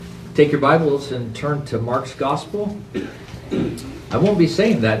Take your Bibles and turn to Mark's Gospel. I won't be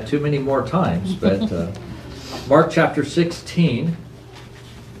saying that too many more times, but Mark chapter 16,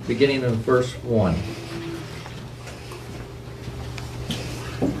 beginning in verse 1.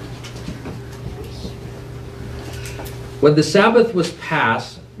 When the Sabbath was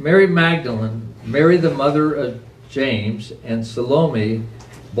past, Mary Magdalene, Mary the mother of James, and Salome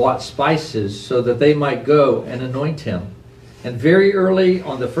bought spices so that they might go and anoint him. And very early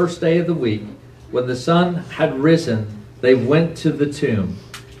on the first day of the week, when the sun had risen, they went to the tomb.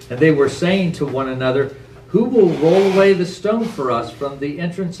 And they were saying to one another, "Who will roll away the stone for us from the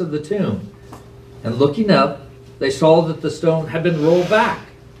entrance of the tomb?" And looking up, they saw that the stone had been rolled back.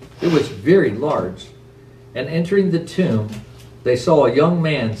 It was very large. And entering the tomb, they saw a young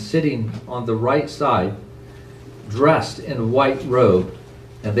man sitting on the right side, dressed in a white robe,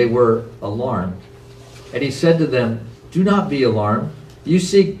 and they were alarmed. And he said to them, "Do not be alarmed. You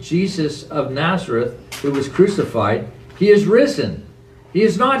seek Jesus of Nazareth, who was crucified. He is risen. He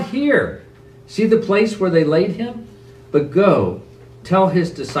is not here. See the place where they laid him? But go, tell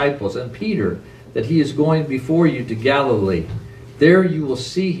his disciples and Peter that he is going before you to Galilee. There you will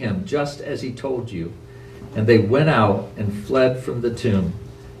see him just as he told you." And they went out and fled from the tomb,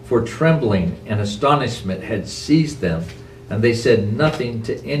 for trembling and astonishment had seized them, and they said nothing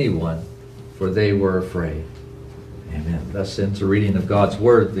to anyone, for they were afraid. Amen. Thus ends the reading of God's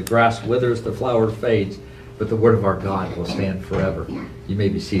word. The grass withers, the flower fades, but the word of our God will stand forever. You may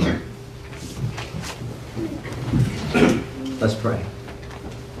be seated. Let's pray.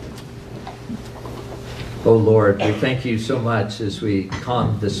 Oh Lord, we thank you so much as we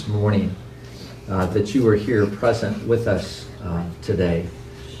come this morning that you are here present with us today.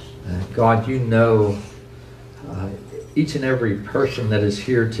 God, you know each and every person that is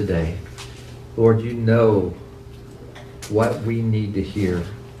here today. Lord, you know what we need to hear.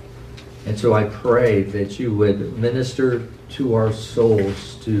 And so I pray that you would minister to our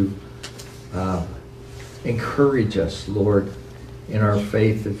souls to encourage us, Lord, in our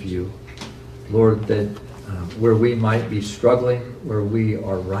faith of you. Lord, that where we might be struggling, where we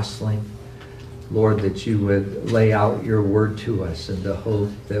are wrestling, Lord, that you would lay out your word to us in the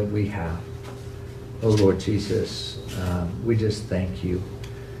hope that we have. Oh, Lord Jesus, we just thank you.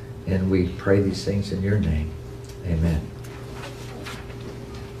 And we pray these things in your name. Amen.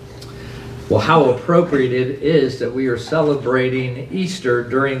 Well, how appropriate it is that we are celebrating Easter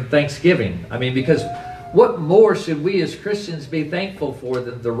during Thanksgiving. I mean, because what more should we as Christians be thankful for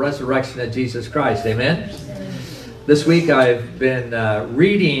than the resurrection of Jesus Christ? Amen? This week I've been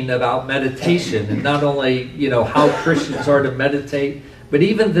reading about meditation, and not only, how Christians are to meditate, but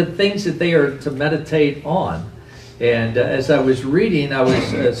even the things that they are to meditate on. And as I was reading, I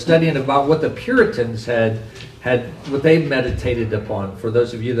was studying about what the Puritans had what they meditated upon. For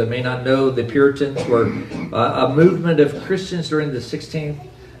those of you that may not know, the Puritans were a movement of Christians during the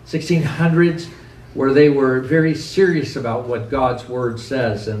 1600s, where they were very serious about what God's Word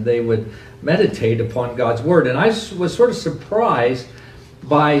says, and they would meditate upon God's Word. And I was sort of surprised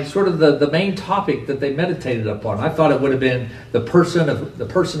by sort of the main topic that they meditated upon. I thought it would have been the person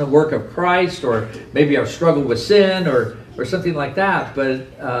and work of Christ, or maybe our struggle with sin, or something like that.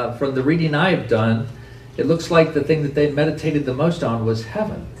 But from the reading I have done, it looks like the thing that they meditated the most on was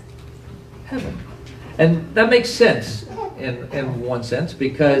heaven. Heaven. And that makes sense in one sense,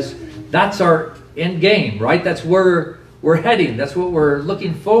 because that's our end game, right? That's where we're heading. That's what we're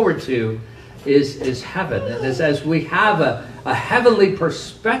looking forward to, is heaven. And as we have a heavenly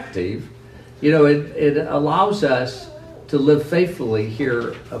perspective, it allows us to live faithfully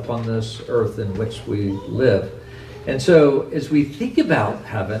here upon this earth in which we live. And so as we think about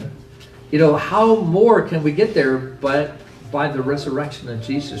heaven, how more can we get there but by the resurrection of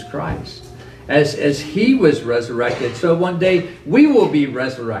Jesus Christ? As he was resurrected, so one day we will be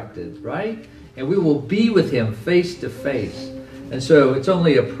resurrected, right? And we will be with him face to face. And so it's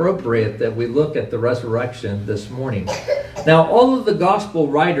only appropriate that we look at the resurrection this morning. Now, all of the gospel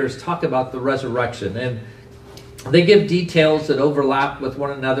writers talk about the resurrection, and they give details that overlap with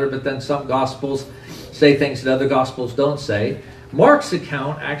one another, but then some gospels say things that other gospels don't say. Mark's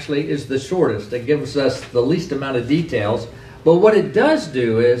account actually is the shortest. It gives us the least amount of details. But what it does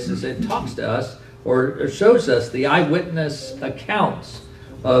do is it talks to us, or shows us the eyewitness accounts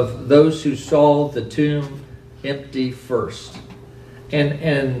of those who saw the tomb empty first.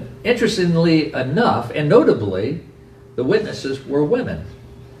 And interestingly enough, and notably, the witnesses were women.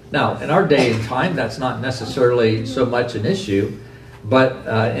 Now, in our day and time, that's not necessarily so much an issue. But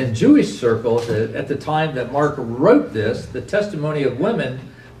in Jewish circles, at the time that Mark wrote this, the testimony of women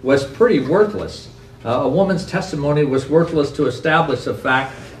was pretty worthless. A woman's testimony was worthless to establish a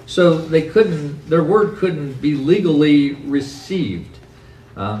fact so their word couldn't be legally received.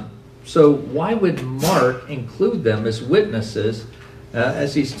 So why would Mark include them as witnesses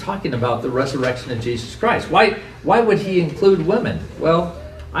as he's talking about the resurrection of Jesus Christ? Why would he include women? Well,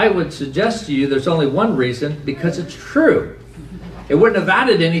 I would suggest to you there's only one reason: because it's true. It wouldn't have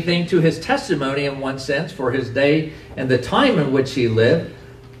added anything to his testimony in one sense for his day and the time in which he lived,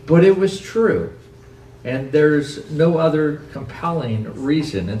 but it was true. And there's no other compelling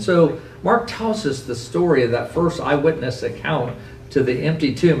reason. And so Mark tells us the story of that first eyewitness account to the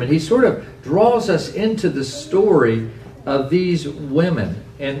empty tomb. And he sort of draws us into the story of these women.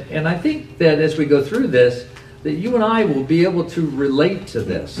 And I think that as we go through this, that you and I will be able to relate to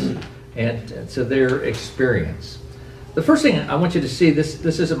this and to their experience. The first thing I want you to see, this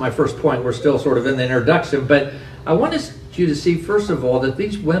isn't my first point, we're still sort of in the introduction, but I want you to see, first of all, that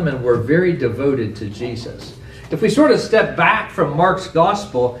these women were very devoted to Jesus. If we sort of step back from Mark's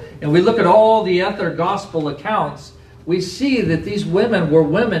gospel and we look at all the other gospel accounts, we see that these women were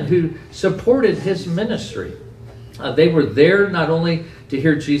women who supported his ministry. They were there not only to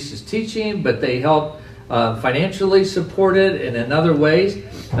hear Jesus' teaching, but they helped financially support it and in other ways.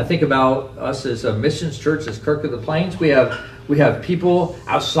 I think about us as a missions church, as Kirk of the Plains. We have people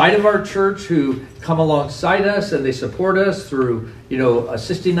outside of our church who come alongside us and they support us through,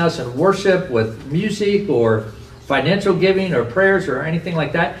 assisting us in worship with music or financial giving or prayers or anything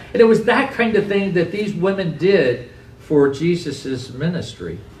like that. And it was that kind of thing that these women did for Jesus's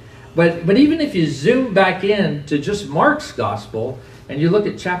ministry. But even if you zoom back in to just Mark's gospel and you look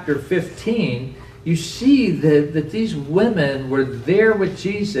at chapter 15, you see that these women were there with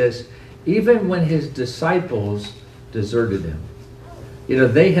Jesus even when his disciples deserted him.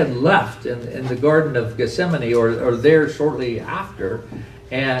 They had left in the Garden of Gethsemane or there shortly after,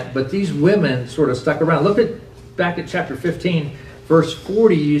 but these women sort of stuck around. Back at chapter 15, verse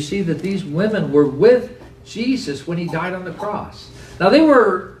 40, you see that these women were with Jesus when he died on the cross. Now they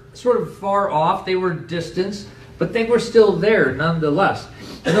were sort of far off, they were distant, but they were still there nonetheless.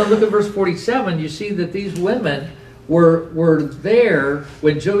 And then look at verse 47, you see that these women were there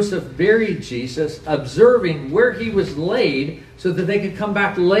when Joseph buried Jesus, observing where he was laid so that they could come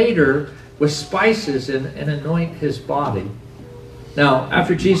back later with spices and anoint his body. Now,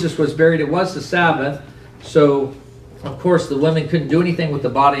 after Jesus was buried, it was the Sabbath, so of course the women couldn't do anything with the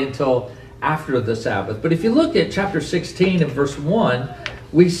body until after the Sabbath. But if you look at chapter 16 and verse 1,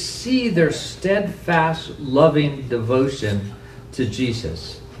 we see their steadfast, loving devotion to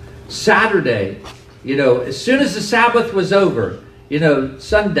Jesus. Saturday, as soon as the Sabbath was over,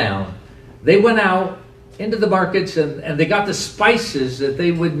 sundown, they went out into the markets and they got the spices that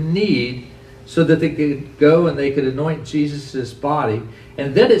they would need so that they could go and they could anoint Jesus' body.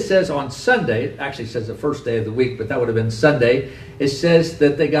 And then it says on Sunday, it actually says the first day of the week, but that would have been Sunday, it says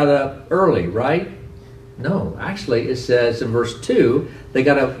that they got up early, right? No, actually it says in verse 2, they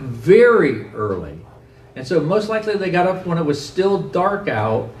got up very early. And so most likely they got up when it was still dark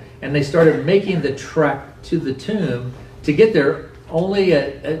out, and they started making the trek to the tomb to get there only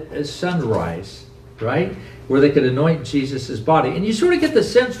at sunrise, right? Where they could anoint Jesus' body. And you sort of get the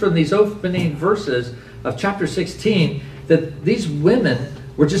sense from these opening verses of chapter 16 that these women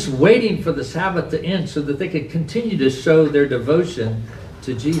were just waiting for the Sabbath to end so that they could continue to show their devotion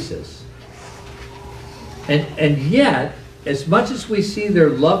to Jesus. And yet, as much as we see their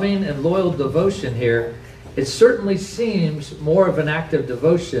loving and loyal devotion here, it certainly seems more of an act of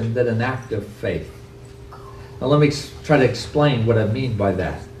devotion than an act of faith. Now let me try to explain what I mean by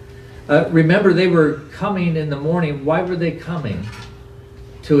that. Remember, they were coming in the morning. Why were they coming?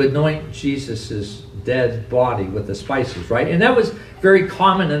 To anoint Jesus' dead body with the spices, right? And that was very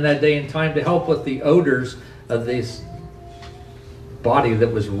common in that day and time to help with the odors of this body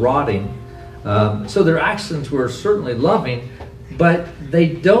that was rotting. So their actions were certainly loving, but they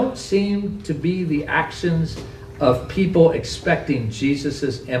don't seem to be the actions of people expecting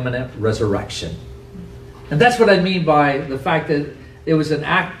Jesus' imminent resurrection. And that's what I mean by the fact that it was an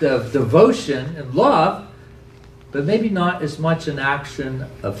act of devotion and love, but maybe not as much an action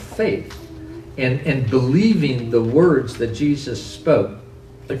of faith and believing the words that Jesus spoke.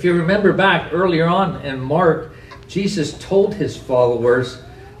 If you remember back earlier on in Mark, Jesus told his followers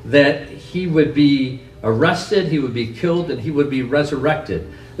that he would be arrested, he would be killed, and he would be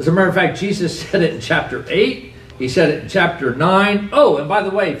resurrected. As a matter of fact, Jesus said it in chapter 8. He said it in chapter 9. Oh, and by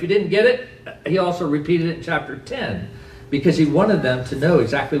the way, if you didn't get it, he also repeated it in chapter 10 because he wanted them to know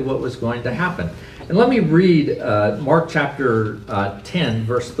exactly what was going to happen. And let me read Mark chapter 10,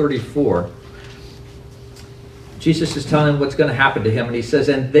 verse 34. Jesus is telling what's going to happen to him, and he says,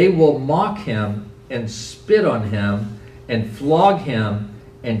 "And they will mock him and spit on him and flog him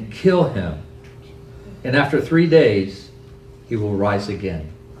and kill him. And after 3 days, he will rise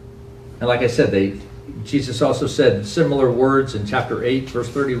again. And like I said, Jesus also said similar words in chapter 8, verse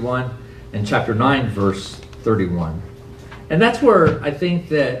 31, and chapter 9, verse 31. And that's where I think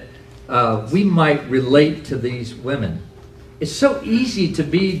that we might relate to these women. It's so easy to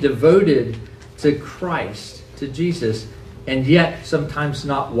be devoted to Christ, to Jesus, and yet sometimes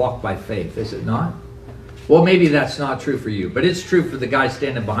not walk by faith, is it not? Well, maybe that's not true for you, but it's true for the guy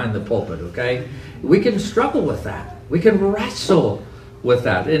standing behind the pulpit, okay? We can struggle with that. We can wrestle with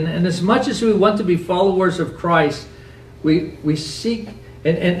that. And as much as we want to be followers of Christ, we seek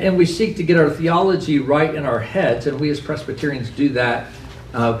and we seek to get our theology right in our heads, and we as Presbyterians do that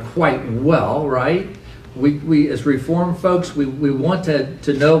quite well, right? We as Reformed folks, we want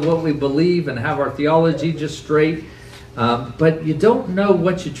to know what we believe and have our theology just straight, but you don't know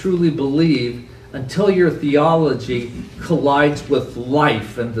what you truly believe until your theology collides with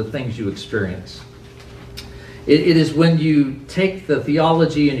life and the things you experience. It is when you take the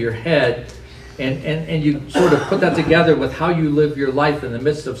theology in your head and you sort of put that together with how you live your life in the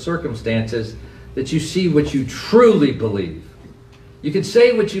midst of circumstances that you see what you truly believe. You can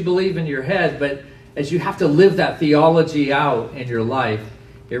say what you believe in your head, but as you have to live that theology out in your life,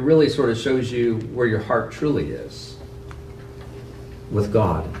 it really sort of shows you where your heart truly is with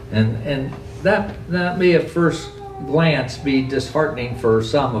God. And that may at first glance be disheartening for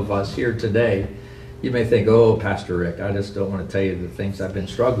some of us here today. You may think, oh, Pastor Rick, I just don't want to tell you the things I've been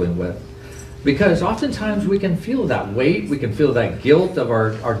struggling with. Because oftentimes we can feel that weight, we can feel that guilt of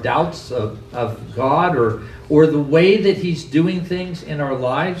our doubts of God or the way that He's doing things in our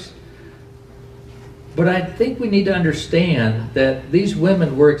lives. But I think we need to understand that these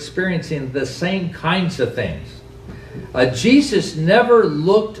women were experiencing the same kinds of things. Jesus never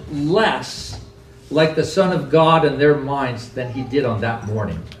looked less like the Son of God in their minds than He did on that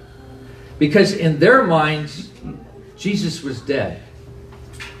morning. Because in their minds, Jesus was dead.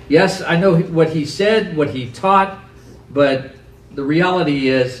 Yes, I know what He said, what He taught, but the reality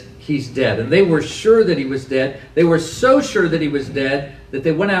is He's dead. And they were sure that He was dead. They were so sure that He was dead that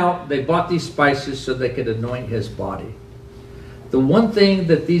they went out, they bought these spices so they could anoint His body. The one thing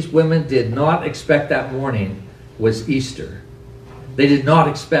that these women did not expect that morning was Easter. They did not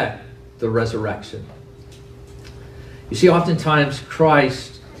expect the resurrection. You see, oftentimes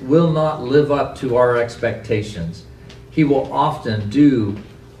Christ will not live up to our expectations. He will often do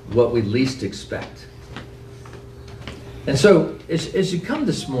what we least expect. And so, as you come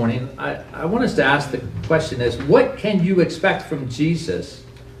this morning, I want us to ask the question is, what can you expect from Jesus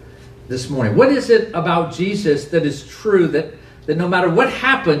this morning? What is it about Jesus that is true that no matter what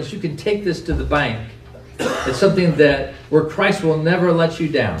happens, you can take this to the bank? It's something where Christ will never let you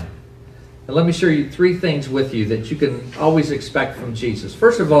down. And let me share you 3 things with you that you can always expect from Jesus.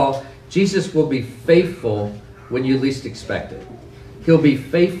 First of all, Jesus will be faithful when you least expect it. He'll be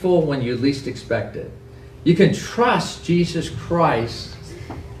faithful when you least expect it. You can trust Jesus Christ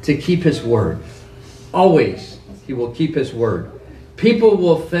to keep His word. Always, He will keep His word. People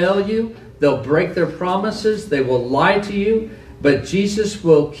will fail you. They'll break their promises. They will lie to you. But Jesus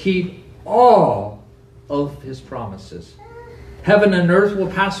will keep all of His promises. Heaven and earth will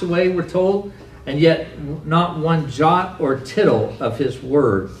pass away, we're told, and yet not one jot or tittle of His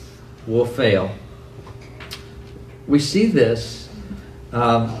word will fail. We see this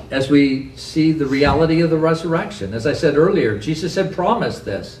as we see the reality of the resurrection. As I said earlier, Jesus had promised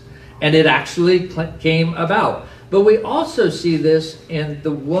this, and it actually came about. But we also see this in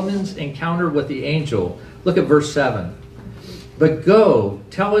the woman's encounter with the angel. Look at verse 7. But go,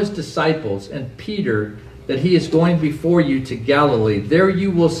 tell His disciples and Peter that He is going before you to Galilee. There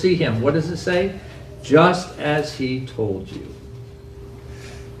you will see Him. What does it say? Just as He told you.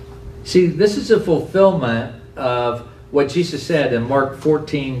 See, this is a fulfillment of what Jesus said in Mark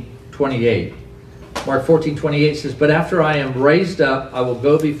 14:28. Mark 14:28 says, but after I am raised up, I will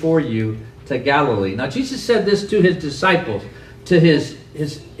go before you to Galilee. Now, Jesus said this to His disciples, to his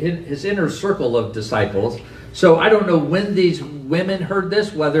inner circle of disciples. So I don't know when these women heard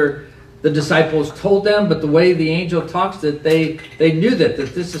this, whether the disciples told them, but the way the angel talks, that they knew that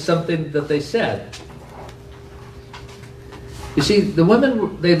this is something that they said. You see, the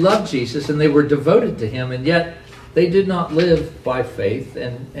women, they loved Jesus and they were devoted to Him, and yet they did not live by faith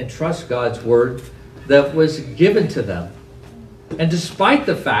and trust God's word that was given to them. And despite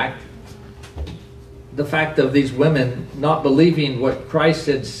the fact of these women not believing what Christ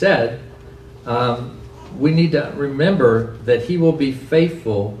had said, we need to remember that He will be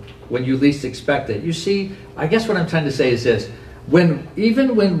faithful when you least expect it. You see, I guess what I'm trying to say is this.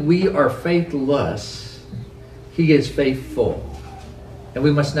 Even when we are faithless, He is faithful. And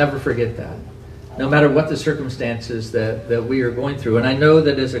we must never forget that, no matter what the circumstances that we are going through. And I know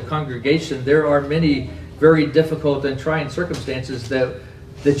that as a congregation, there are many very difficult and trying circumstances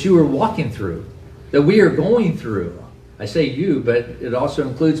that you are walking through, that we are going through. I say you, but it also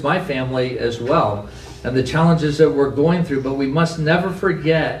includes my family as well, and the challenges that we're going through. But we must never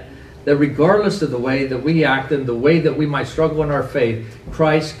forget that regardless of the way that we act and the way that we might struggle in our faith,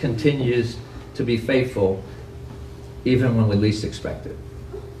 Christ continues to be faithful even when we least expect it.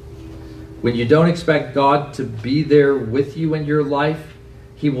 When you don't expect God to be there with you in your life,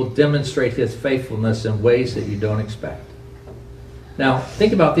 He will demonstrate His faithfulness in ways that you don't expect. Now,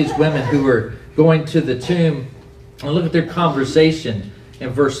 think about these women who were going to the tomb, and look at their conversation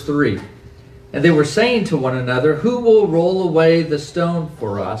in verse 3. And they were saying to one another, "Who will roll away the stone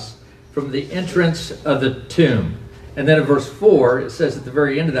for us from the entrance of the tomb?" And then in verse 4, it says at the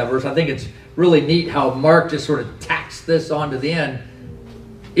very end of that verse, I think it's really neat how Mark just sort of tacks this onto the end.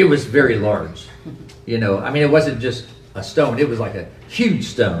 It was very large. You know, I mean, it wasn't just a stone. It was like a huge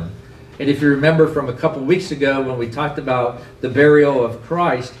stone. And if you remember from a couple weeks ago when we talked about the burial of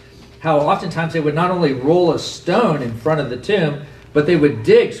Christ, how oftentimes they would not only roll a stone in front of the tomb, but they would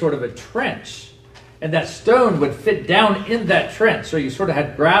dig sort of a trench. And that stone would fit down in that trench. So you sort of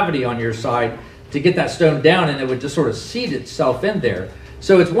had gravity on your side to get that stone down, and it would just sort of seat itself in there.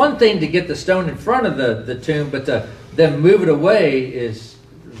 So it's one thing to get the stone in front of the tomb, but to then move it away is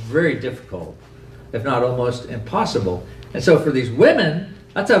very difficult, if not almost impossible. And so for these women,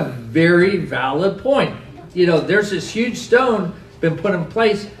 that's a very valid point. You know, there's this huge stone been put in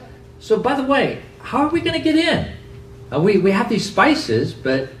place. So by the way, how are we going to get in? We have these spices,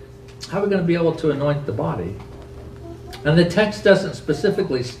 but how are we going to be able to anoint the body? And the text doesn't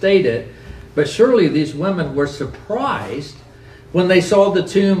specifically state it, but surely these women were surprised when they saw the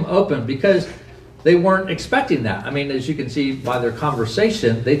tomb open, because they weren't expecting that. I mean, as you can see by their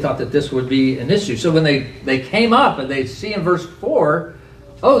conversation, they thought that this would be an issue. So when they came up and they see in verse 4,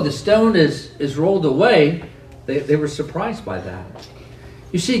 oh, the stone is rolled away, they were surprised by that.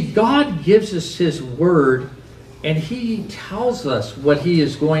 You see, God gives us His word, and He tells us what He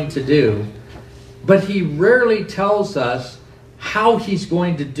is going to do, but He rarely tells us how He's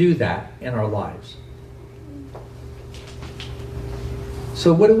going to do that in our lives.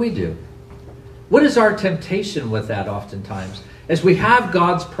 So what do? What is our temptation with that oftentimes? As we have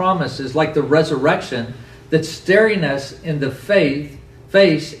God's promises like the resurrection that's staring us in the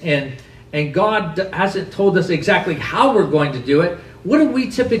face, and God hasn't told us exactly how we're going to do it, what do we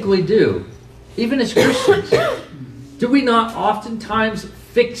typically do? Even as Christians, do we not oftentimes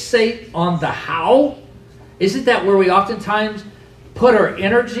fixate on the how? Isn't that where we oftentimes put our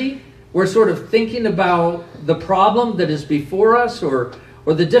energy? We're sort of thinking about the problem that is before us, or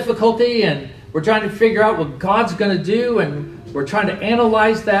the difficulty, and we're trying to figure out what God's going to do, and we're trying to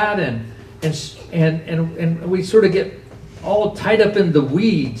analyze that, and we sort of get all tied up in the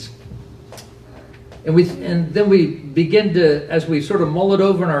weeds. And then we begin to, as we sort of mull it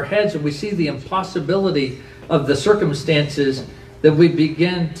over in our heads, and we see the impossibility of the circumstances, that we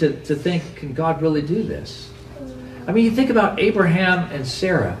begin to think, can God really do this? I mean, you think about Abraham and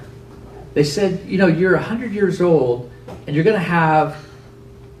Sarah. They said, you know, you're 100 years old and you're going to have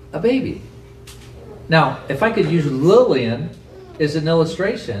a baby. Now, if I could use Lillian as an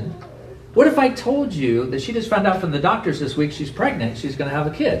illustration, what if I told you that she just found out from the doctors this week she's pregnant, she's going to have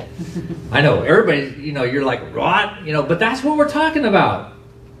a kid? I know, everybody, you know, you're like, what? You know, but that's what we're talking about.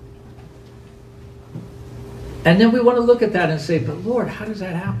 And then we want to look at that and say, but Lord, how does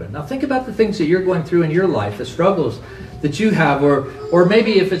that happen? Now think about the things that you're going through in your life, the struggles that you have, or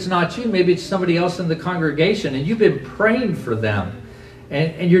maybe if it's not you, maybe it's somebody else in the congregation, and you've been praying for them.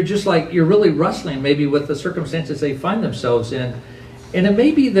 And you're just like, you're really wrestling maybe with the circumstances they find themselves in. And it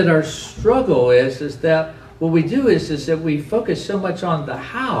may be that our struggle is that what we do is that we focus so much on the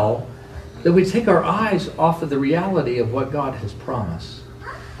how that we take our eyes off of the reality of what God has promised.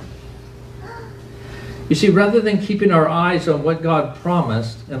 You see, rather than keeping our eyes on what God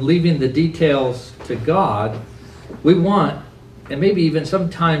promised and leaving the details to God, we want, and maybe even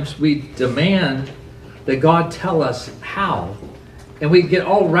sometimes we demand, that God tell us how. And we get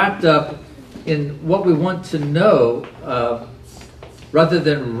all wrapped up in what we want to know rather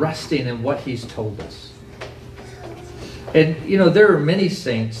than resting in what He's told us. And, you know, there are many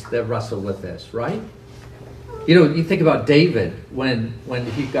saints that wrestle with this, right? You know, you think about David when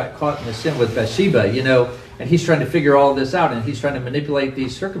he got caught in the sin with Bathsheba, you know, and he's trying to figure all this out, and he's trying to manipulate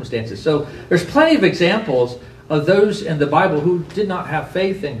these circumstances. So there's plenty of examples of those in the Bible who did not have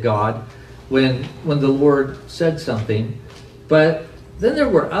faith in God when the Lord said something. But then there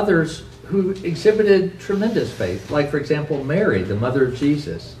were others who exhibited tremendous faith, like, for example, Mary, the mother of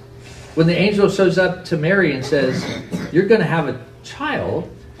Jesus. When the angel shows up to Mary and says, you're going to have a child,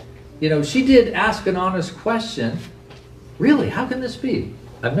 she did ask an honest question. Really, how can this be?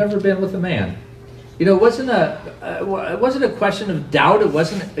 I've never been with a man. It wasn't a question of doubt. It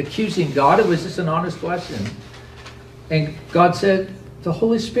wasn't accusing God. It was just an honest question. And God said, the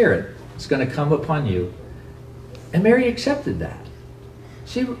Holy Spirit is going to come upon you. And Mary accepted that.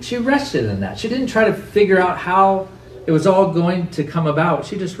 She rested in that. She didn't try to figure out how it was all going to come about.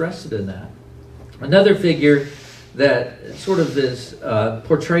 She just rested in that. Another figure that sort of is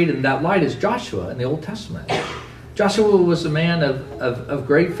portrayed in that light is Joshua in the Old Testament. Joshua was a man of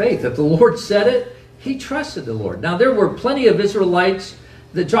great faith. If the Lord said it, he trusted the Lord. Now, there were plenty of Israelites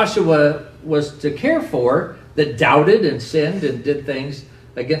that Joshua was to care for that doubted and sinned and did things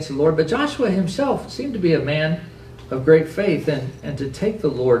against the Lord. But Joshua himself seemed to be a man of great faith and to take the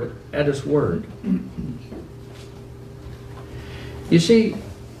Lord at his word. You see,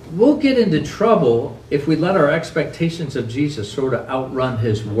 we'll get into trouble if we let our expectations of Jesus sort of outrun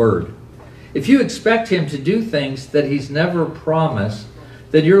his word. If you expect him to do things that he's never promised,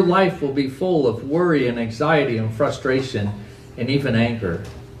 then your life will be full of worry and anxiety and frustration and even anger.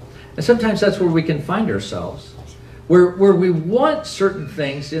 And sometimes that's where we can find ourselves, where we want certain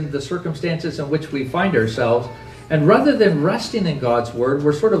things in the circumstances in which we find ourselves, and rather than resting in God's word,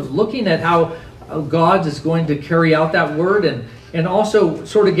 we're sort of looking at how God is going to carry out that word, and also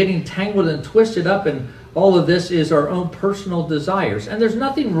sort of getting tangled and twisted up in all of this is our own personal desires. And there's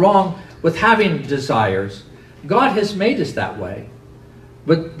nothing wrong with having desires. God has made us that way.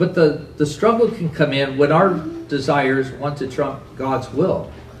 But the struggle can come in when our desires want to trump God's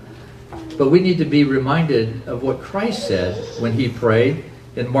will. But we need to be reminded of what Christ said when he prayed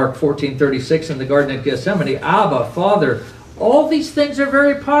in Mark 14:36 in the Garden of Gethsemane. Abba, Father, all these things are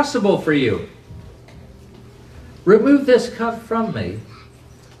very possible for you. Remove this cup from me,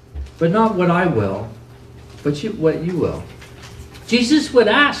 but not what I will, but what you will. Jesus would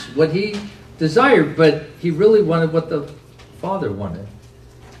ask what he desired, but he really wanted what the Father wanted.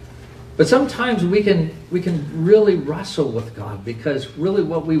 But sometimes we can really wrestle with God, because really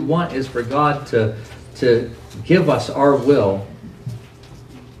what we want is for God to give us our will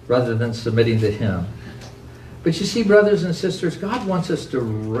rather than submitting to him. But you see, brothers and sisters, God wants us to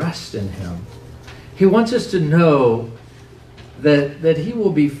rest in him. He wants us to know that he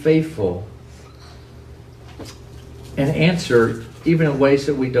will be faithful and answer even in ways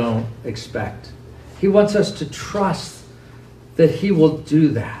that we don't expect. He wants us to trust that he will do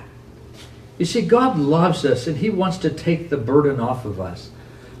that. You see, God loves us and he wants to take the burden off of us.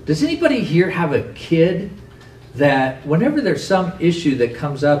 Does anybody here have a kid that whenever there's some issue that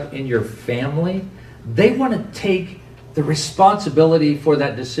comes up in your family, they want to take the responsibility for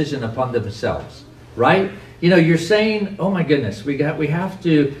that decision upon themselves, right? You're saying, oh my goodness, we have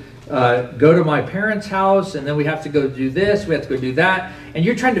to go to my parents' house, and then we have to go do this, we have to go do that. And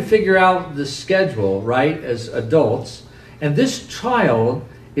you're trying to figure out the schedule, right, as adults. And this child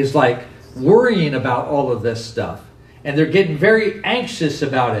is like worrying about all of this stuff. And they're getting very anxious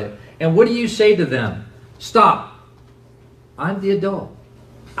about it. And what do you say to them? Stop. I'm the adult.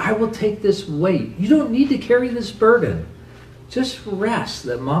 I will take this weight. You don't need to carry this burden. Just rest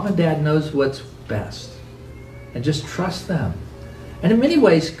that mom and dad knows what's best. And just trust them. And in many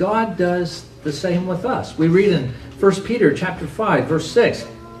ways, God does the same with us. We read in 1 Peter chapter 5, verse 6,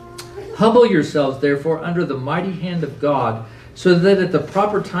 humble yourselves, therefore, under the mighty hand of God, so that at the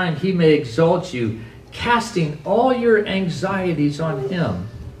proper time he may exalt you, casting all your anxieties on him,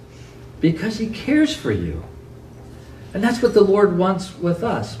 because he cares for you. And that's what the Lord wants with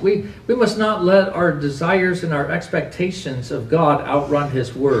us. We must not let our desires and our expectations of God outrun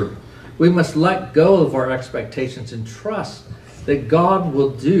his word. We must let go of our expectations and trust that God will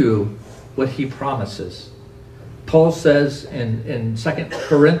do what he promises. Paul says in 2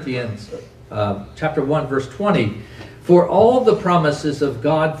 Corinthians chapter 1, verse 20, for all the promises of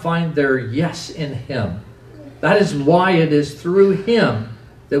God find their yes in him. That is why it is through him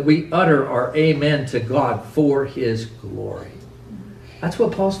that we utter our amen to God for his glory. That's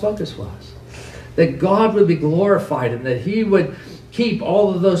what Paul's focus was. That God would be glorified and that he would keep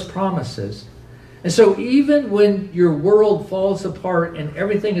all of those promises. And so even when your world falls apart and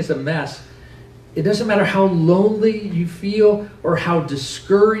everything is a mess, it doesn't matter how lonely you feel or how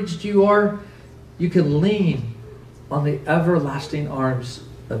discouraged you are, you can lean on the everlasting arms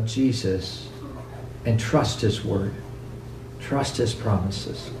of Jesus and trust his word. Trust his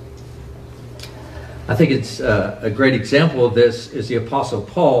promises. I think it's a great example of this is the Apostle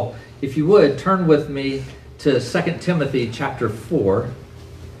Paul. If you would, turn with me to 2 Timothy chapter 4.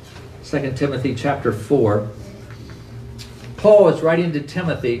 2 Timothy chapter 4. Paul is writing to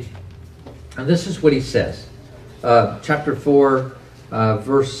Timothy, and this is what he says. Chapter 4,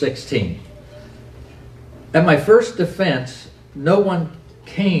 verse 16. At my first defense, no one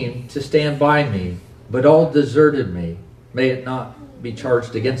came to stand by me, but all deserted me. May it not be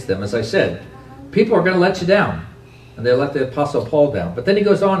charged against them. As I said, people are going to let you down. And they let the Apostle Paul down. But then he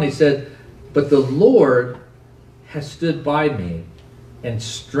goes on and he said, but the Lord has stood by me and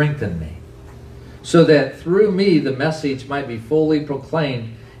strengthened me, so that through me the message might be fully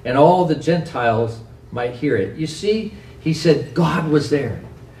proclaimed and all the Gentiles might hear it. You see, he said, God was there.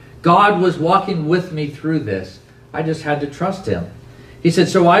 God was walking with me through this. I just had to trust him. He said,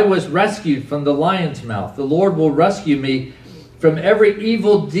 so I was rescued from the lion's mouth. The Lord will rescue me from every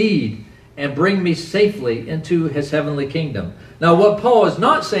evil deed and bring me safely into his heavenly kingdom. Now, what Paul is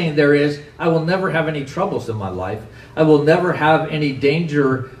not saying there is, I will never have any troubles in my life. I will never have any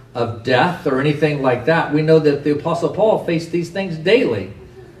danger of death or anything like that. We know that the Apostle Paul faced these things daily,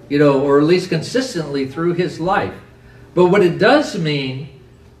 or at least consistently through his life. But what it does mean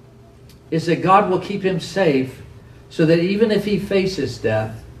is that God will keep him safe, so that even if he faces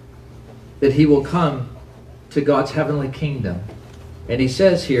death, that he will come to God's heavenly kingdom. And he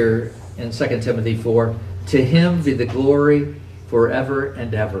says here in 2 Timothy 4, to him be the glory forever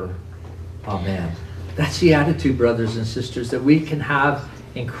and ever. Amen. That's the attitude, brothers and sisters, that we can have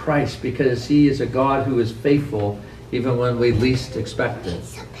in Christ, because he is a God who is faithful even when we least expect it.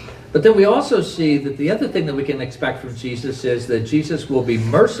 But then we also see that the other thing that we can expect from Jesus is that Jesus will be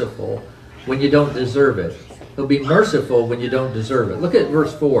merciful when you don't deserve it. He'll be merciful when you don't deserve it. Look at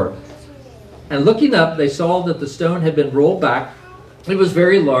verse 4. And looking up, they saw that the stone had been rolled back. It was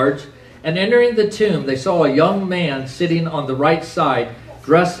very large. And entering the tomb, they saw a young man sitting on the right side,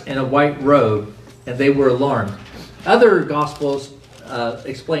 dressed in a white robe, and they were alarmed. Other Gospels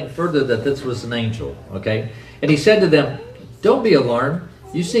explain further that this was an angel. Okay? And he said to them, don't be alarmed.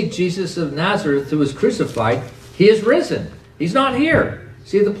 You seek Jesus of Nazareth who was crucified. He is risen. He's not here.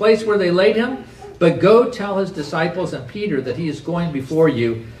 See the place where they laid him? But go tell his disciples and Peter that he is going before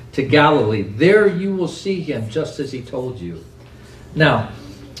you to Galilee. There you will see him just as he told you. Now,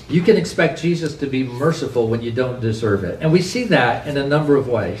 you can expect Jesus to be merciful when you don't deserve it. And we see that in a number of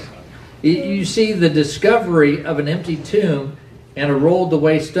ways. You see, the discovery of an empty tomb and a rolled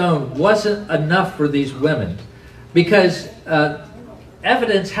away stone wasn't enough for these women, because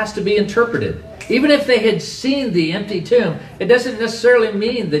evidence has to be interpreted. Even if they had seen the empty tomb, it doesn't necessarily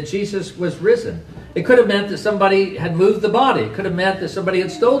mean that Jesus was risen. It could have meant that somebody had moved the body. It could have meant that somebody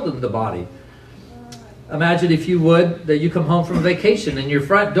had stolen the body. Imagine, if you would, that you come home from vacation and your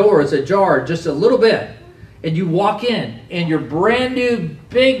front door is ajar just a little bit, and you walk in and your brand new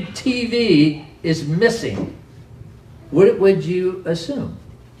big TV is missing. What would you assume?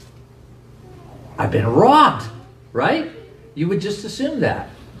 I've been robbed, right? You would just assume that.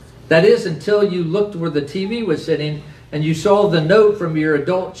 That is, until you looked where the TV was sitting and you saw the note from your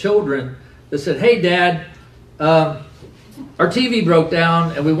adult children that said, hey, Dad, our TV broke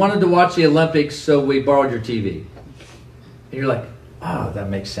down and we wanted to watch the Olympics, so we borrowed your TV. And you're like, oh, that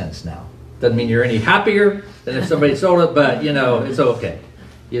makes sense now. Doesn't mean you're any happier than if somebody sold it, but, it's okay.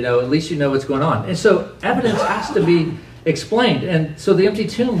 At least you know what's going on. And so evidence has to be explained. And so the empty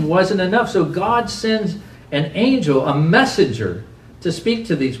tomb wasn't enough. So God sends an angel, a messenger, to speak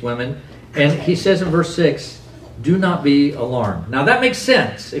to these women. And he says in verse 6, do not be alarmed. Now that makes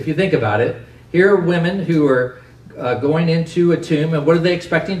sense if you think about it. Here are women who are going into a tomb, and what are they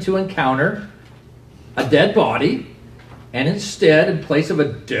expecting to encounter? A dead body. And instead, in place of a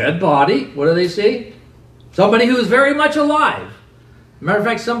dead body, what do they see? Somebody who is very much alive. Matter of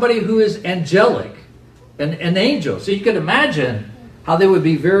fact, somebody who is angelic, an angel. So you can imagine how they would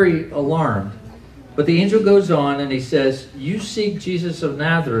be very alarmed. But the angel goes on and he says, you seek Jesus of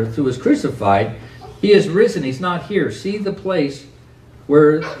Nazareth who was crucified. He is risen. He's not here. See the place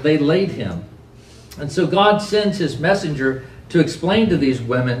where they laid him. And so God sends his messenger to explain to these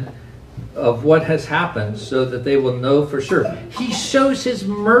women of what has happened so that they will know for sure. He shows his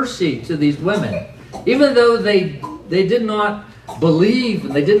mercy to these women. Even though they did not believe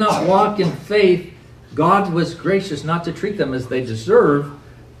and they did not walk in faith, God was gracious not to treat them as they deserve,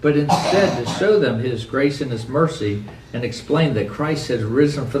 but instead to show them his grace and his mercy and explain that Christ has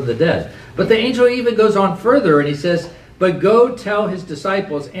risen from the dead. But the angel even goes on further and he says, but go tell his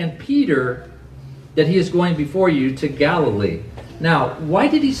disciples and Peter that he is going before you to Galilee. Now, why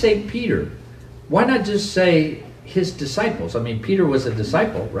did he say Peter? Why not just say his disciples? I mean, Peter was a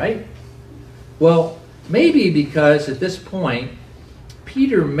disciple, right? Well, maybe because at this point,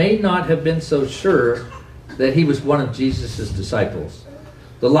 Peter may not have been so sure that he was one of Jesus' disciples.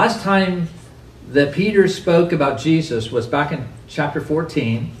 The last time that Peter spoke about Jesus was back in chapter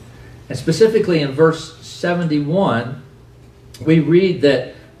 14, and specifically in verse 71, we read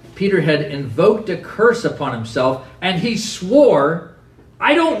that Peter had invoked a curse upon himself, and he swore,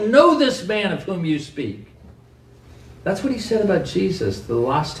 "I don't know this man of whom you speak." That's what he said about Jesus the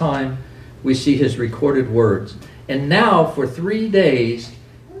last time we see his recorded words. And now, for 3 days,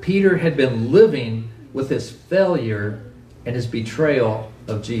 Peter had been living with his failure and his betrayal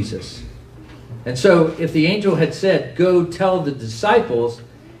of Jesus. And so, if the angel had said, "Go tell the disciples,"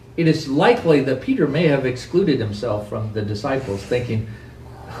 it is likely that Peter may have excluded himself from the disciples, thinking,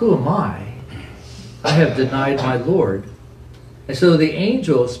 "Who am I? I have denied my Lord." And so the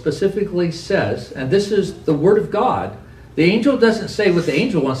angel specifically says, and this is the word of God, the angel doesn't say what the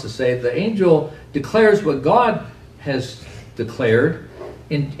angel wants to say. The angel declares what God has declared,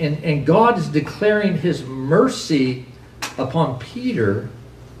 and God is declaring his mercy upon Peter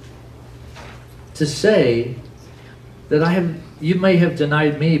to say that you may have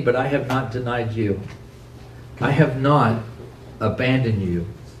denied me, but I have not denied you. I have not abandoned you.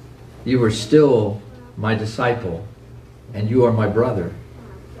 You are still my disciple, and you are my brother.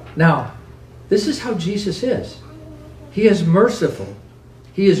 Now, this is how Jesus is. He is merciful.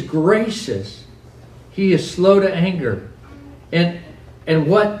 He is gracious. He is slow to anger. And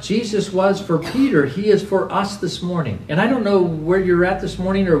what Jesus was for Peter, he is for us this morning. And I don't know where you're at this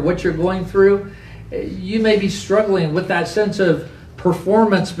morning or what you're going through. You may be struggling with that sense of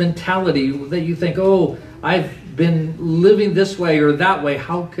performance mentality that you think, "Oh, I've been living this way or that way.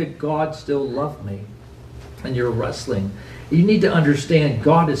 How could God still love me?" And you're wrestling. You need to understand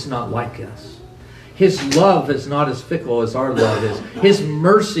God is not like us. His love is not as fickle as our love is. His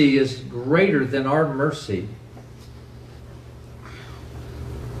mercy is greater than our mercy.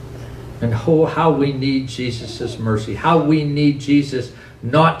 And how we need Jesus' mercy. How we need Jesus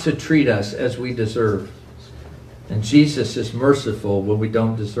not to treat us as we deserve. And Jesus is merciful when we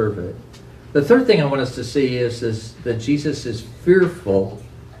don't deserve it. The third thing I want us to see is that Jesus is fearful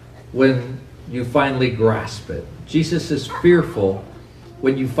when you finally grasp it. Jesus is fearful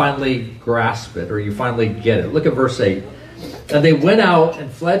when you finally grasp it or you finally get it. Look at verse 8. "And they went out and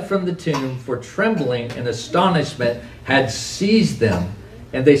fled from the tomb, for trembling and astonishment had seized them.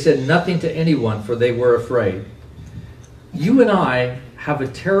 And they said nothing to anyone, for they were afraid." You and I have a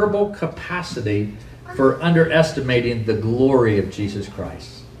terrible capacity for underestimating the glory of Jesus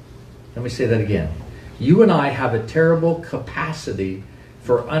Christ. Let me say that again. You and I have a terrible capacity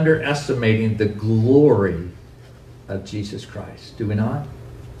for underestimating the glory of Jesus Christ. Do we not?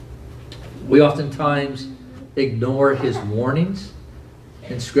 We oftentimes ignore his warnings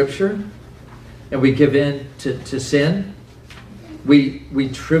in Scripture, and we give in to sin. We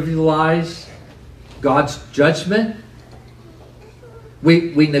trivialize God's judgment.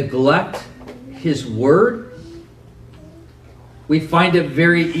 We neglect his word. We find it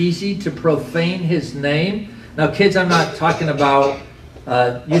very easy to profane his name. Now, kids, I'm not talking about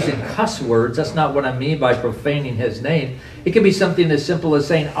using cuss words. That's not what I mean by profaning his name. It can be something as simple as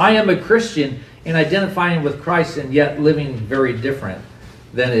saying, "I am a Christian," and identifying with Christ and yet living very different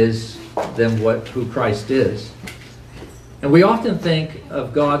than who Christ is. And we often think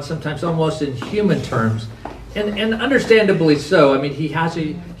of God sometimes almost in human terms, and understandably so. I mean, he has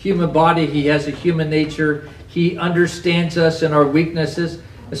a human body, he has a human nature, he understands us and our weaknesses.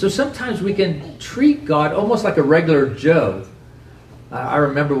 And so sometimes we can treat God almost like a regular Joe. I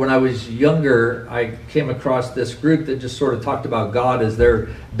remember when I was younger, I came across this group that just sort of talked about God as their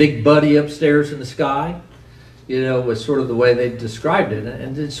big buddy upstairs in the sky. You know, was sort of the way they described it.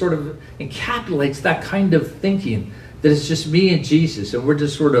 And it sort of encapsulates that kind of thinking, that it's just me and Jesus, and we're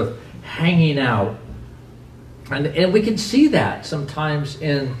just sort of hanging out. And we can see that sometimes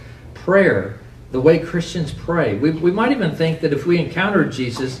in prayer, the way Christians pray. We might even think that if we encountered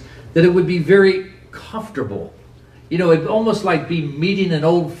Jesus, that it would be very comfortable. You know, it'd almost like be meeting an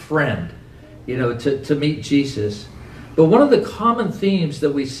old friend, you know, to meet Jesus. But one of the common themes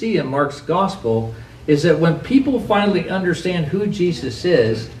that we see in Mark's gospel is that when people finally understand who Jesus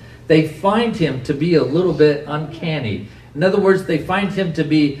is, they find him to be a little bit uncanny. In other words, they find him to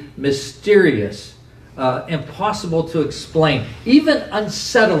be mysterious, impossible to explain, even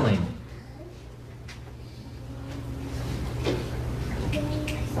unsettling.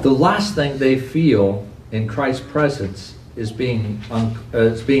 The last thing they feel in Christ's presence is being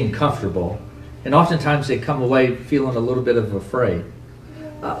comfortable. And oftentimes they come away feeling a little bit of afraid.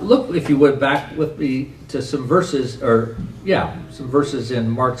 Look, if you would, back with me to some verses, some verses in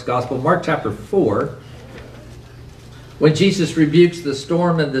Mark's Gospel. Mark chapter 4, when Jesus rebukes the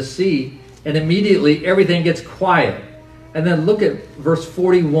storm and the sea, and immediately everything gets quiet. And then look at verse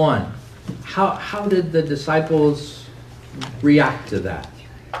 41. How did the disciples react to that?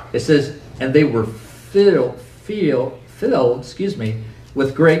 It says, and they were filled,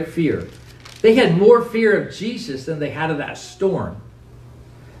 with great fear. They had more fear of Jesus than they had of that storm.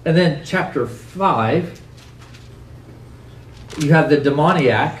 And then chapter 5, you have the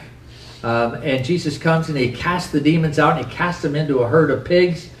demoniac, and Jesus comes and he casts the demons out, and he casts them into a herd of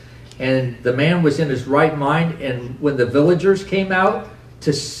pigs. And the man was in his right mind. And when the villagers came out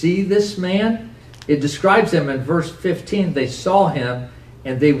to see this man, it describes them in verse 15. They saw him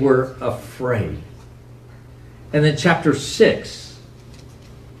and they were afraid. And then chapter 6,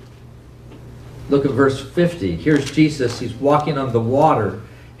 look at verse 50. Here's Jesus. He's walking on the water.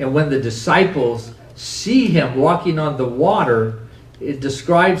 And when the disciples see him walking on the water, it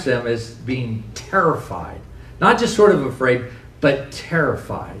describes them as being terrified. Not just sort of afraid, but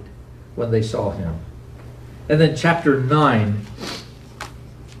terrified when they saw him. And then chapter 9,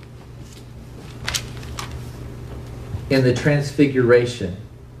 in the transfiguration.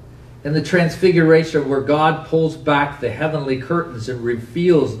 In the transfiguration, where God pulls back the heavenly curtains and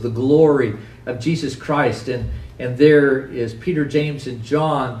reveals the glory of Jesus Christ. And there is Peter, James, and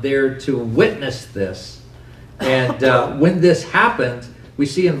John there to witness this. And when this happened, we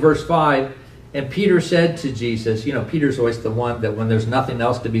see in verse 5, and Peter said to Jesus, you know, Peter's always the one that when there's nothing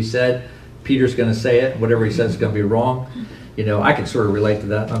else to be said, Peter's going to say it. Whatever he says is going to be wrong. You know, I can sort of relate to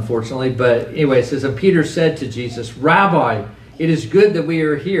that, unfortunately. But anyway, it says, and Peter said to Jesus, Rabbi, it is good that we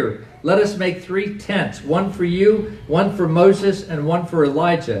are here. Let us make 3 tents, one for you, one for Moses, and one for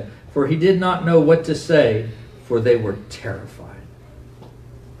Elijah. For he did not know what to say, for they were terrified.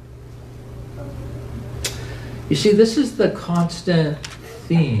 You see, this is the constant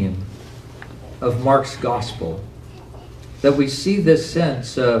theme of Mark's gospel. That we see this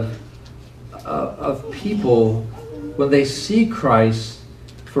sense of people, when they see Christ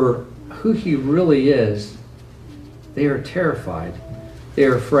for who he really is, they are terrified. They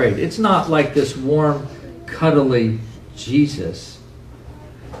are afraid. It's not like this warm, cuddly Jesus.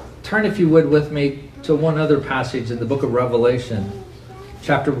 Turn, if you would, with me to one other passage in the book of Revelation,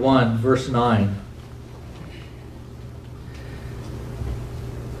 chapter 1, verse 9.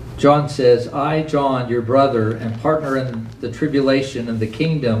 John says, I, John, your brother and partner in the tribulation and the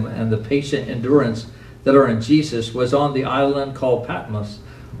kingdom and the patient endurance that are in Jesus, was on the island called Patmos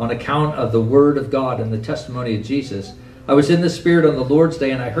on account of the word of God and the testimony of Jesus. I was in the Spirit on the Lord's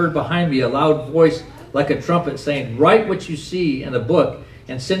day, and I heard behind me a loud voice like a trumpet saying, write what you see in a book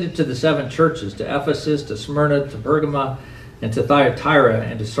and send it to the 7 churches, to Ephesus, to Smyrna, to Pergamum, and to Thyatira,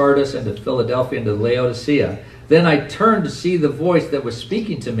 and to Sardis, and to Philadelphia, and to Laodicea. Then I turned to see the voice that was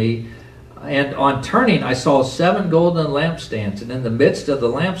speaking to me, and on turning I saw 7 golden lampstands, and in the midst of the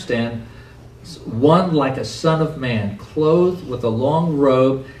lampstand one like a son of man, clothed with a long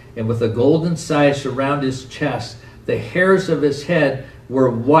robe and with a golden sash around his chest. The hairs of his head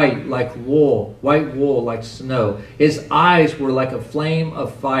were white like wool, white wool like snow. His eyes were like a flame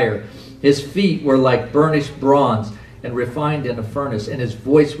of fire. His feet were like burnished bronze and refined in a furnace, and his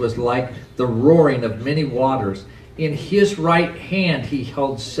voice was like the roaring of many waters. In his right hand he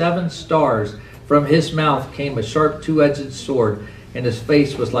held 7 stars. From his mouth came a sharp 2-edged sword, and his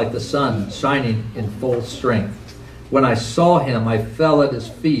face was like the sun shining in full strength. When I saw him, I fell at his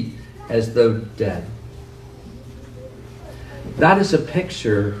feet as though dead. That is a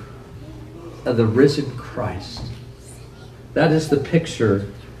picture of the risen Christ. That is the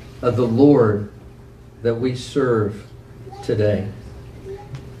picture of the Lord that we serve today.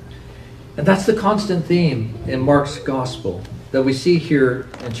 And that's the constant theme in Mark's gospel that we see here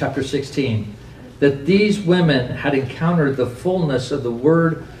in chapter 16. That these women had encountered the fullness of the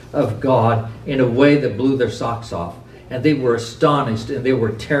Word of God in a way that blew their socks off. And they were astonished, and they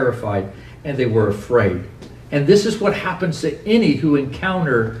were terrified, and they were afraid. And this is what happens to any who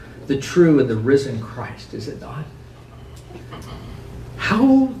encounter the true and the risen Christ, is it not?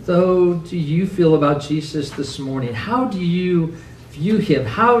 How, though, do you feel about Jesus this morning? How do you view him?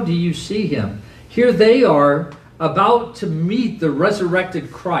 How do you see him? Here they are, about to meet the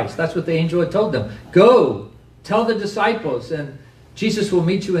resurrected Christ. That's what the angel had told them. Go, tell the disciples, and Jesus will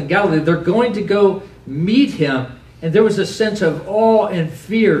meet you in Galilee. They're going to go meet him, and there was a sense of awe and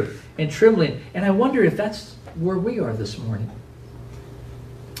fear and trembling. And I wonder if that's where we are this morning.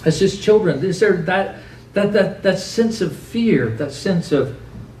 As his children, is there that sense of fear, that sense of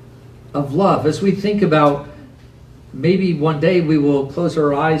love? As we think about maybe one day we will close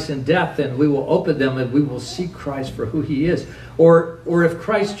our eyes in death and we will open them and we will see Christ for who he is. Or if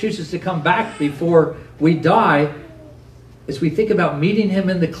Christ chooses to come back before we die, as we think about meeting him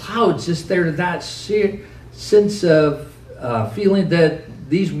in the clouds, is there that sense of feeling that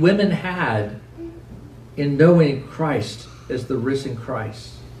these women had in knowing Christ as the risen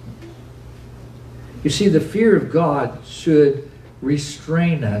Christ. You see, the fear of God should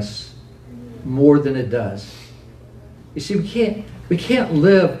restrain us more than it does. You see, we can't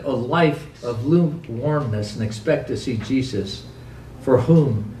live a life of lukewarmness and expect to see Jesus for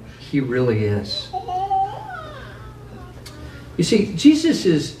whom he really is. You see, Jesus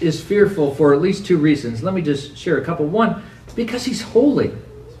is fearful for at least two reasons. Let me just share a couple. One, because he's holy.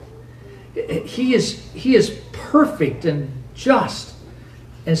 He is perfect and just.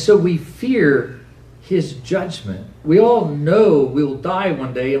 And so we fear his judgment. We all know we'll die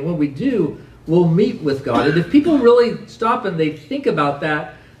one day, and when we do, we'll meet with God. And if people really stop and they think about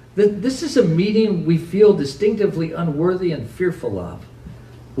that this is a meeting we feel distinctively unworthy and fearful of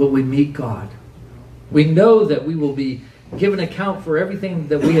when we meet God. We know that we will be given account for everything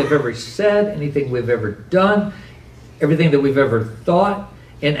that we have ever said, anything we've ever done, everything that we've ever thought.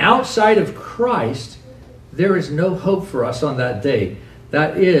 And outside of Christ, there is no hope for us on that day.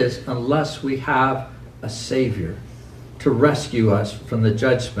 That is, unless we have a Savior to rescue us from the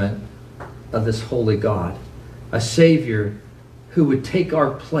judgment of this holy God. A Savior who would take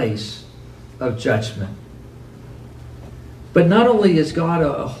our place of judgment. But not only is God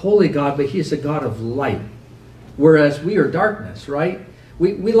a holy God, but he is a God of light. Whereas we are darkness, right?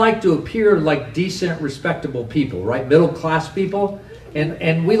 We like to appear like decent, respectable people, right? Middle class people.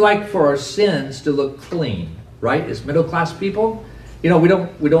 And we like for our sins to look clean, right? As middle class people. You know, we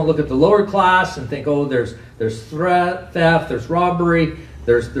don't look at the lower class and think, oh, there's theft, there's robbery,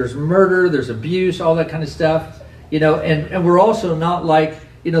 there's murder, there's abuse, all that kind of stuff. You know, and we're also not like,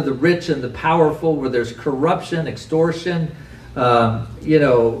 you know, the rich and the powerful where there's corruption, extortion, you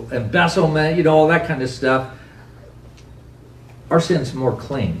know, embezzlement, you know, all that kind of stuff. Our sin's more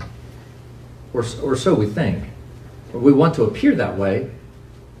clean, or so we think. We want to appear that way,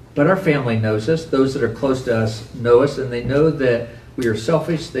 but our family knows us. Those that are close to us know us, and they know that we are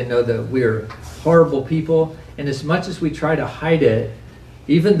selfish. They know that we are horrible people. And as much as we try to hide it,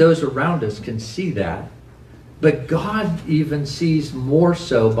 even those around us can see that. But God even sees more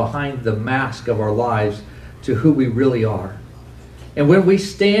so behind the mask of our lives to who we really are. And when we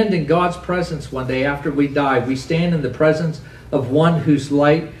stand in God's presence one day after we die, we stand in the presence of one whose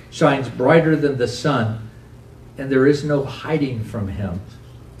light shines brighter than the sun, and there is no hiding from him.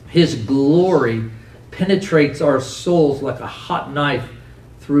 His glory penetrates our souls like a hot knife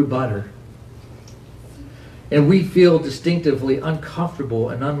through butter. And we feel distinctively uncomfortable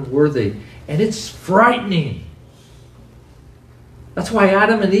and unworthy. And it's frightening. That's why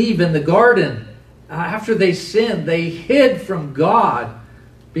Adam and Eve in the garden, after they sinned, they hid from God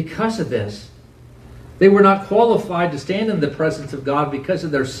because of this. They were not qualified to stand in the presence of God because of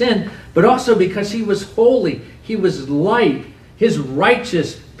their sin, but also because he was holy. He was light. His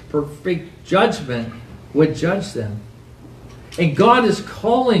righteous, perfect judgment would judge them. And God is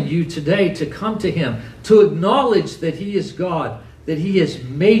calling you today to come to him, to acknowledge that he is God, that he has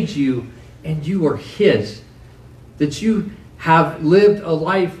made you and you are his, that you have lived a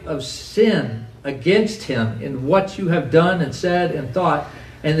life of sin against him in what you have done and said and thought,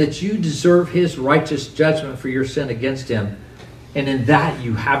 and that you deserve his righteous judgment for your sin against him. And in that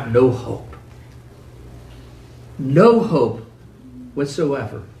you have no hope. No hope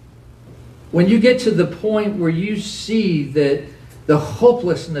whatsoever. When you get to the point where you see that the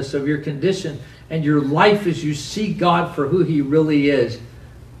hopelessness of your condition and your life as you see God for who he really is,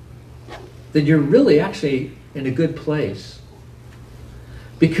 then you're really actually in a good place.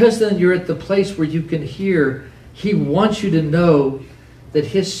 Because then you're at the place where you can hear he wants you to know that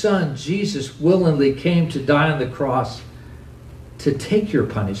his son, Jesus, willingly came to die on the cross to take your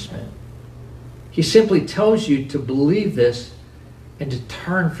punishment. He simply tells you to believe this and to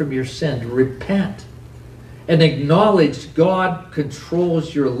turn from your sin, to repent, and acknowledge God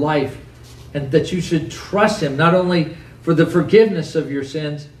controls your life, and that you should trust him not only for the forgiveness of your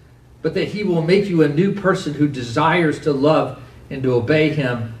sins, but that he will make you a new person who desires to love and to obey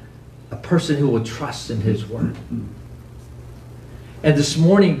him, a person who will trust in his word. And this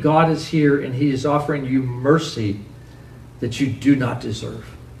morning, God is here and he is offering you mercy that you do not deserve,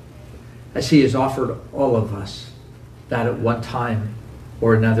 as he has offered all of us that at one time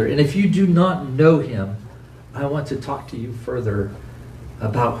or another. And if you do not know him, I want to talk to you further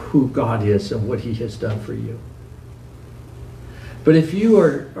about who God is and what he has done for you. But if you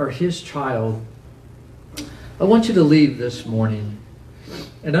are his child, I want you to leave this morning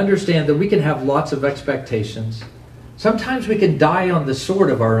and understand that we can have lots of expectations. Sometimes we can die on the sword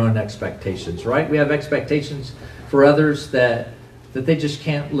of our own expectations, right? We have expectations for others that they just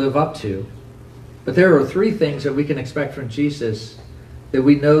can't live up to. But there are three things that we can expect from Jesus that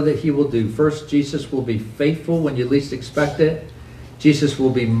we know that he will do. First, Jesus will be faithful when you least expect it. Jesus will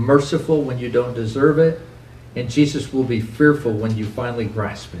be merciful when you don't deserve it. And Jesus will be fearful when you finally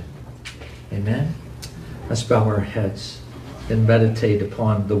grasp it. Amen? Let's bow our heads and meditate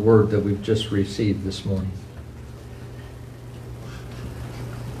upon the word that we've just received this morning.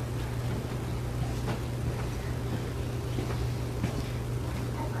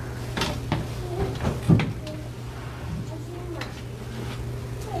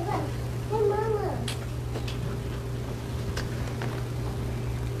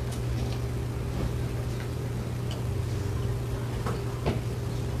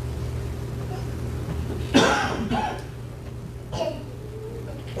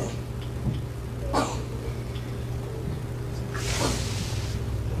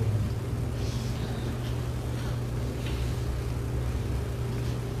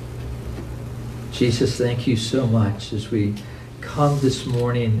 Jesus, thank you so much as we come this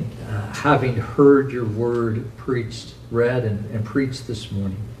morning, having heard your word preached, read, and preached this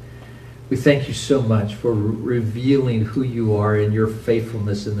morning. We thank you so much for revealing who you are and your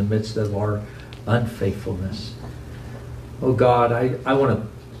faithfulness in the midst of our unfaithfulness. Oh God, I want to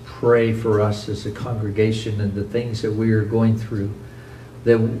pray for us as a congregation and the things that we are going through,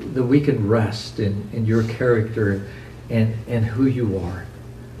 that we can rest in your character and who you are.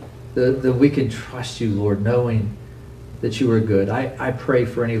 That we can trust you, Lord, knowing that you are good. I pray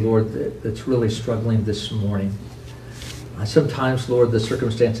for any, Lord, that's really struggling this morning. Sometimes, Lord, the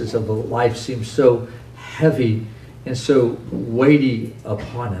circumstances of life seem so heavy and so weighty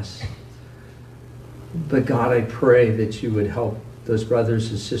upon us. But God, I pray that you would help those brothers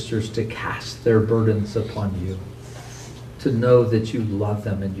and sisters to cast their burdens upon you, to know that you love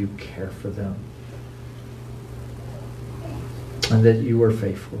them and you care for them, and that you are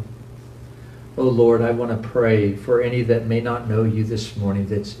faithful. Oh Lord, I want to pray for any that may not know you this morning,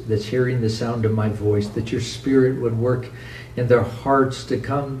 that's hearing the sound of my voice, that your Spirit would work in their hearts to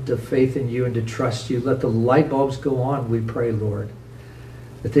come to faith in you and to trust you. Let the light bulbs go on, we pray, Lord,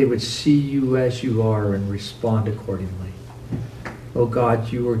 that they would see you as you are and respond accordingly. Oh God,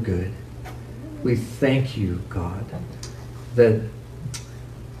 you are good. We thank you, God, that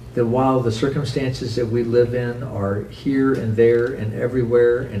while the circumstances that we live in are here and there and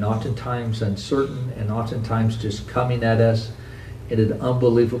everywhere and oftentimes uncertain and oftentimes just coming at us at an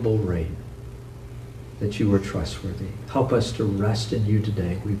unbelievable rate, that you are trustworthy. Help us to rest in you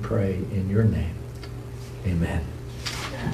today, we pray in your name. Amen.